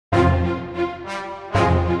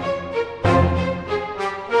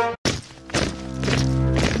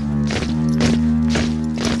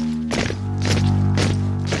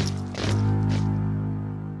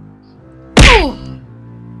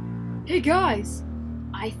guys,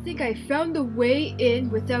 I think I found the way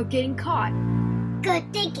in without getting caught.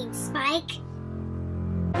 Good thinking, Spike.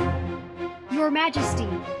 Your Majesty,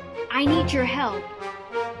 I need your help.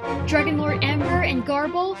 Dragon Lord Ember and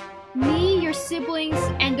Gorble, me, your siblings,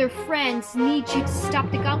 and their friends need you to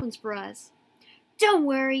stop the goblins for us. Don't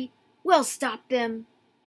worry, we'll stop them.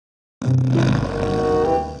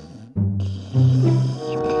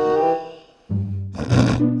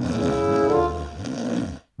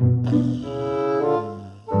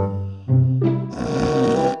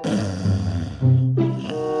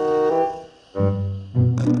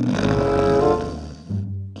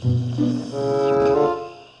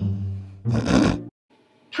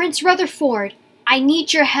 Prince Rutherford, I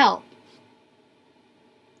need your help.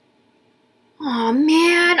 Aw,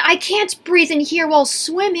 man, I can't breathe in here while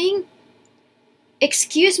swimming.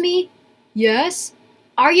 Excuse me? Yes?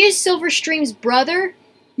 Are you Silverstream's brother?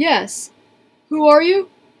 Yes. Who are you?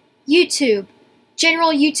 YouTube.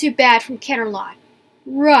 General YouTube Bad from Kennerlot.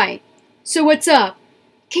 Right. So what's up?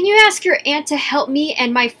 Can you ask your aunt to help me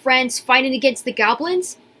and my friends fighting against the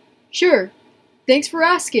goblins? Sure. Thanks for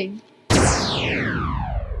asking.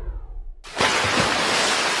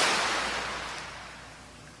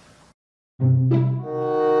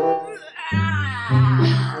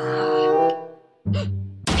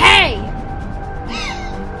 Hey!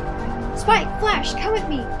 Spike, Flash, come with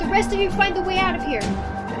me. The rest of you find the way out of here.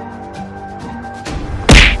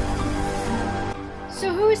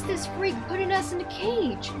 So who is this freak putting us in a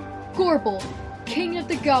cage? Gorble, king of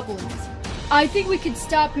the goblins. I think we can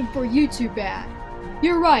stop him for YouTube Bad.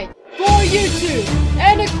 You're right. For YouTube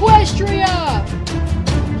and Equestria!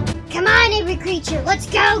 Come on, every creature, let's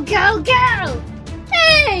go, go, go!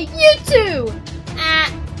 Hey, you two!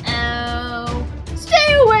 Uh-oh.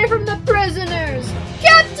 Stay away from the prisoners!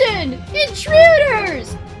 Captain!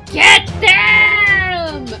 Intruders! Get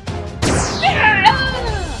them!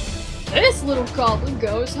 This little goblin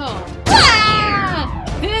goes home. Ah!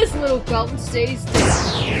 This little goblin stays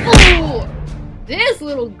dead. Ooh. This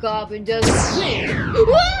little goblin doesn't win.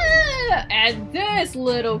 Ah! And this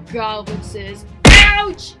little goblin says,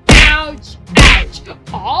 ouch, ouch, ouch.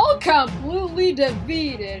 All completely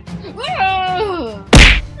defeated. Ah!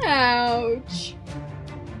 Ouch.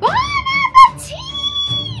 Bon appetit!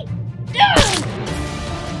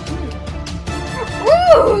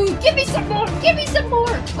 Ooh, give me some more, give me some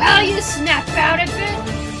more. Will you snap out of it?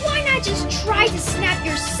 Why not just try to snap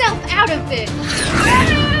yourself out of it?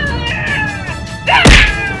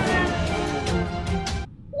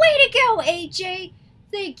 Way to go, AJ.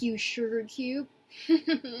 Thank you, Sugar Cube.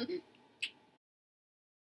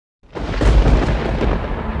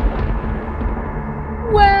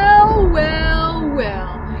 Well, well,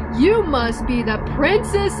 well. You must be the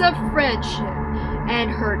Princess of Friendship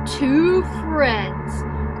and her two friends.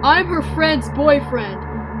 I'm her friend's boyfriend.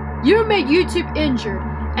 You made YouTube injured,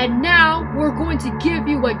 and now we're going to give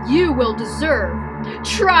you what you will deserve.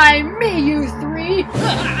 Try me, you three!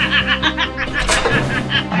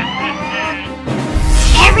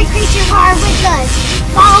 Every creature horror with us,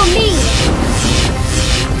 follow me!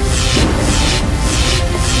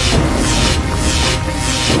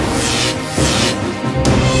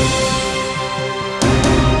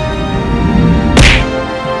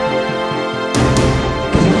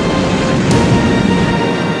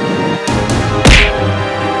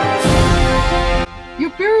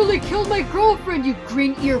 Barely killed my girlfriend, you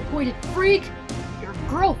green ear-pointed freak! Your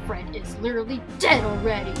girlfriend is literally dead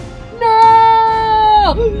already!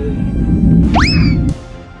 No!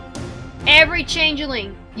 Every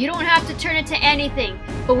changeling, you don't have to turn into anything,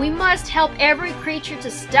 but we must help every creature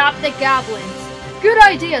to stop the goblins. Good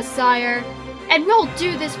idea, sire. And we'll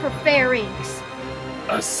do this for fair inks.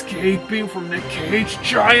 Escaping from the cage,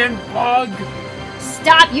 giant bug?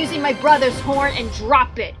 Stop using my brother's horn and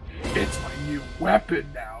drop it. It's my new weapon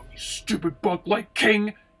now, you stupid bug-like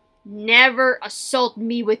king! Never assault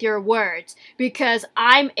me with your words, because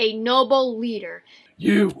I'm a noble leader.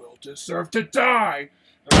 You will deserve to die!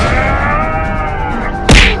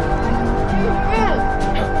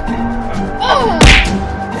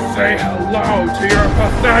 Say hello to your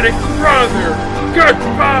pathetic brother!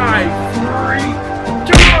 Goodbye, freak!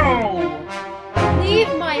 Go!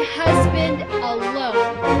 Leave my husband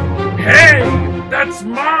alone. Hey! That's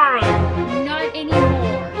mine! Not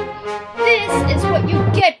anymore. This is what you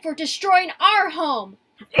get for destroying our home.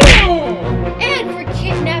 Oh! And for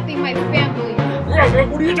kidnapping my family.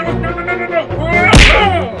 What are you doing? No!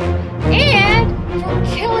 And for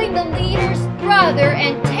killing the leader's brother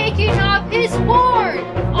and taking off his horn.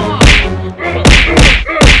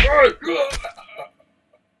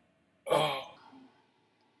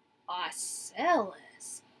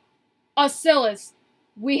 Ocellus. Oscillus,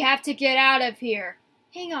 we have to get out of here.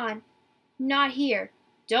 Hang on. Not here.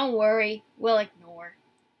 Don't worry. We'll ignore.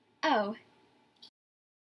 Oh,